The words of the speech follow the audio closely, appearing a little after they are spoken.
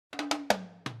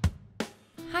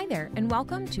Hi there, and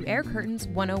welcome to Air Curtains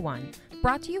 101,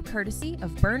 brought to you courtesy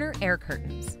of Berner Air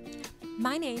Curtains.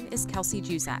 My name is Kelsey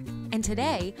Juzak, and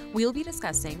today we'll be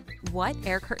discussing what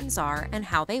air curtains are and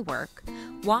how they work,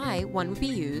 why one would be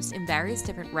used in various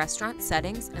different restaurant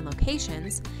settings and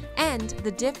locations, and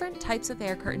the different types of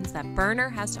air curtains that Berner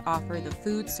has to offer the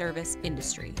food service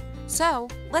industry. So,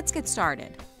 let's get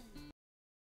started.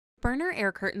 Berner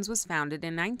Air Curtains was founded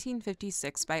in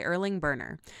 1956 by Erling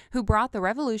Berner, who brought the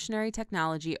revolutionary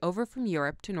technology over from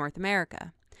Europe to North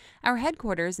America. Our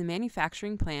headquarters and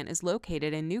manufacturing plant is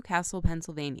located in Newcastle,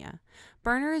 Pennsylvania.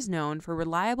 Berner is known for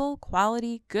reliable,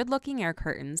 quality, good-looking air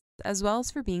curtains, as well as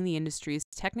for being the industry's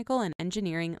technical and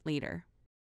engineering leader.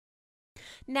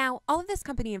 Now, all of this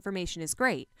company information is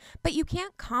great, but you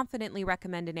can't confidently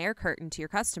recommend an air curtain to your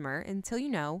customer until you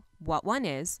know what one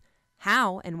is,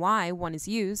 how and why one is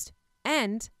used,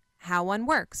 and how one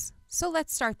works. So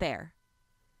let's start there.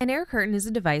 An air curtain is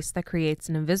a device that creates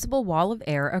an invisible wall of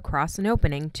air across an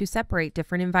opening to separate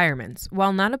different environments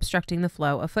while not obstructing the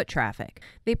flow of foot traffic.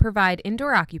 They provide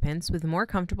indoor occupants with more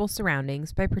comfortable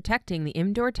surroundings by protecting the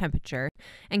indoor temperature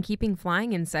and keeping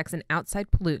flying insects and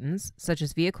outside pollutants, such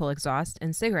as vehicle exhaust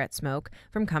and cigarette smoke,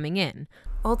 from coming in,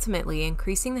 ultimately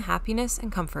increasing the happiness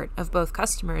and comfort of both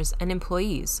customers and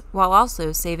employees, while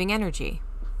also saving energy.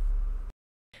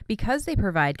 Because they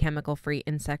provide chemical-free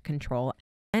insect control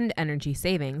and energy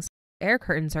savings, air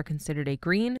curtains are considered a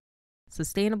green,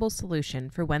 sustainable solution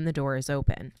for when the door is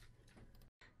open.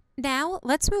 Now,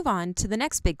 let's move on to the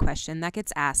next big question that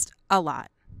gets asked a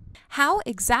lot. How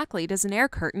exactly does an air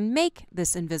curtain make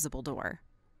this invisible door?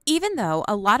 Even though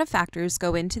a lot of factors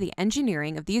go into the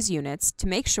engineering of these units to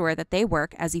make sure that they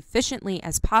work as efficiently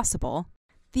as possible,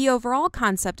 the overall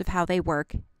concept of how they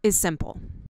work is simple.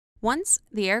 Once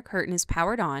the air curtain is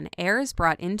powered on, air is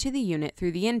brought into the unit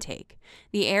through the intake.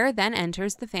 The air then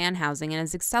enters the fan housing and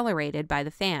is accelerated by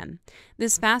the fan.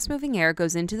 This fast-moving air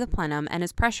goes into the plenum and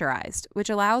is pressurized,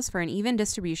 which allows for an even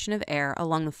distribution of air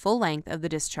along the full length of the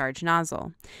discharge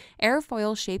nozzle.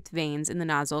 Airfoil-shaped vanes in the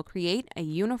nozzle create a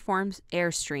uniform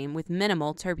airstream with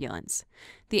minimal turbulence.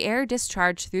 The air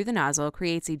discharged through the nozzle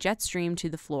creates a jet stream to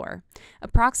the floor.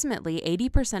 Approximately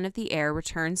 80% of the air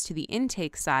returns to the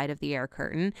intake side of the air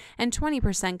curtain, and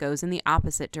 20% goes in the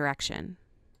opposite direction.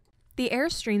 The air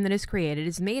stream that is created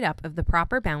is made up of the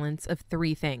proper balance of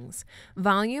three things: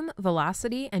 volume,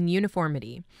 velocity, and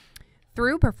uniformity.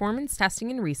 Through performance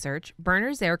testing and research,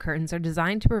 Berner's air curtains are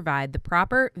designed to provide the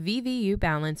proper VVU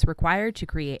balance required to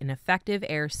create an effective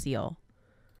air seal.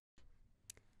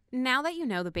 Now that you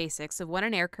know the basics of what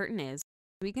an air curtain is,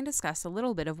 we can discuss a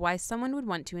little bit of why someone would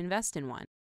want to invest in one.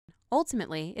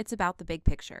 Ultimately, it's about the big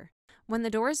picture. When the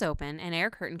door is open, an air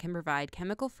curtain can provide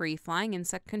chemical-free flying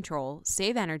insect control,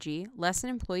 save energy, lessen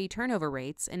employee turnover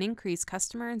rates, and increase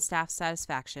customer and staff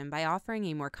satisfaction by offering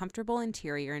a more comfortable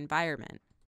interior environment.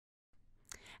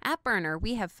 At Berner,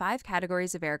 we have 5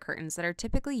 categories of air curtains that are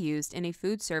typically used in a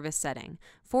food service setting.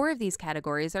 4 of these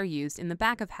categories are used in the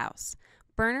back of house.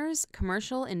 Berner's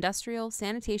commercial, industrial,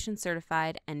 sanitation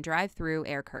certified, and drive-through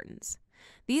air curtains.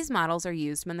 These models are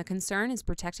used when the concern is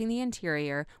protecting the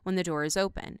interior when the door is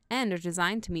open, and are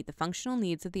designed to meet the functional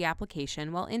needs of the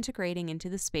application while integrating into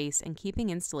the space and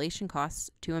keeping installation costs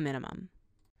to a minimum.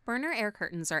 Berner air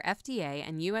curtains are FDA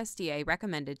and USDA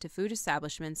recommended to food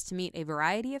establishments to meet a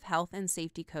variety of health and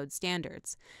safety code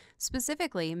standards.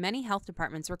 Specifically, many health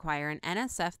departments require an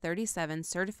NSF 37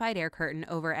 certified air curtain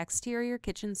over exterior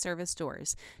kitchen service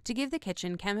doors to give the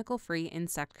kitchen chemical-free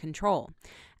insect control.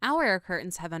 Our air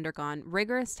curtains have undergone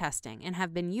rigorous testing and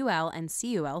have been UL and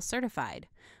CUL certified.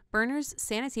 Berner's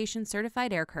sanitation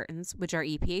certified air curtains, which are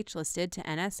EPH listed to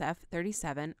NSF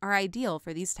 37, are ideal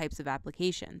for these types of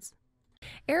applications.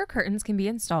 Air curtains can be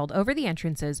installed over the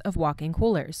entrances of walk-in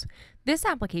coolers. This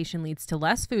application leads to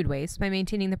less food waste by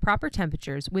maintaining the proper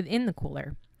temperatures within the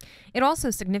cooler. It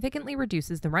also significantly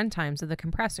reduces the run times of the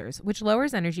compressors, which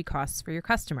lowers energy costs for your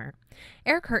customer.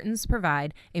 Air curtains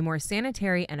provide a more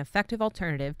sanitary and effective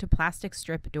alternative to plastic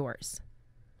strip doors.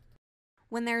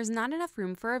 When there is not enough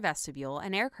room for a vestibule,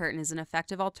 an air curtain is an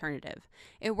effective alternative.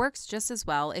 It works just as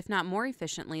well, if not more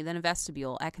efficiently, than a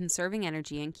vestibule at conserving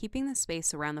energy and keeping the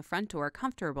space around the front door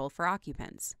comfortable for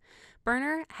occupants.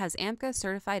 Berner has AMCA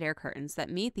certified air curtains that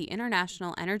meet the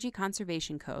International Energy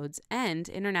Conservation Codes and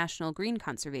International Green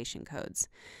Conservation Codes.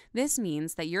 This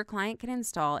means that your client can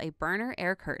install a Berner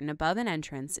air curtain above an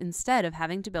entrance instead of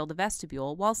having to build a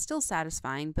vestibule while still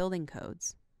satisfying building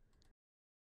codes.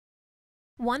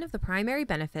 One of the primary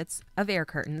benefits of air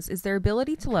curtains is their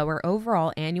ability to lower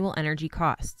overall annual energy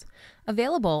costs.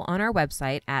 Available on our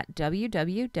website at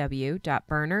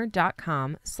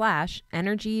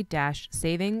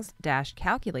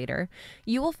www.berner.com/energy-savings-calculator,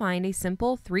 you will find a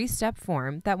simple 3-step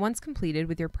form that once completed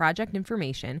with your project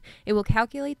information, it will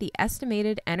calculate the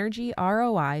estimated energy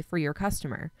ROI for your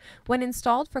customer. When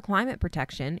installed for climate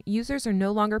protection, users are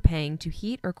no longer paying to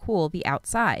heat or cool the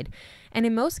outside, and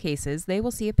in most cases, they will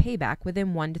see a payback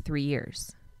within 1 to 3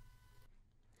 years.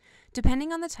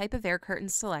 Depending on the type of air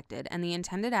curtains selected and the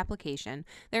intended application,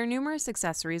 there are numerous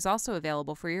accessories also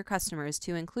available for your customers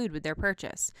to include with their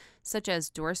purchase, such as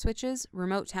door switches,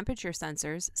 remote temperature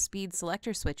sensors, speed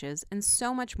selector switches, and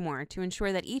so much more to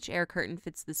ensure that each air curtain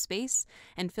fits the space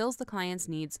and fills the client's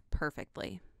needs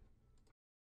perfectly.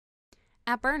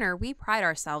 At Berner, we pride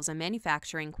ourselves on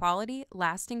manufacturing quality,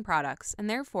 lasting products and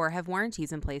therefore have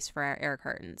warranties in place for our air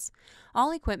curtains.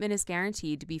 All equipment is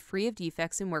guaranteed to be free of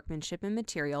defects in workmanship and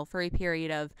material for a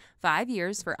period of 5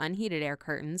 years for unheated air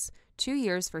curtains, 2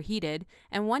 years for heated,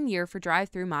 and 1 year for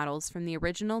drive-through models from the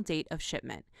original date of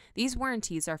shipment. These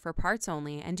warranties are for parts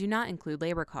only and do not include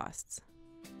labor costs.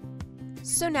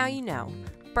 So now you know.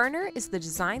 Berner is the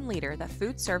design leader that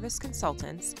food service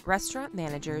consultants, restaurant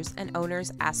managers, and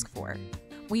owners ask for.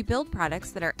 We build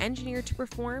products that are engineered to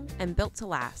perform and built to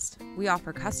last. We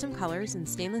offer custom colors and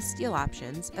stainless steel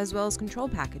options, as well as control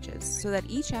packages, so that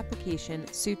each application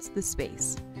suits the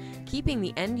space. Keeping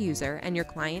the end user and your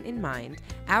client in mind,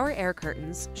 our air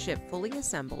curtains ship fully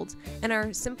assembled and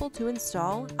are simple to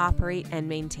install, operate, and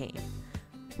maintain.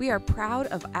 We are proud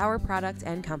of our product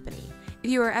and company. If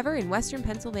you are ever in Western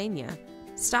Pennsylvania,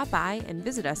 stop by and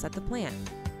visit us at the plant.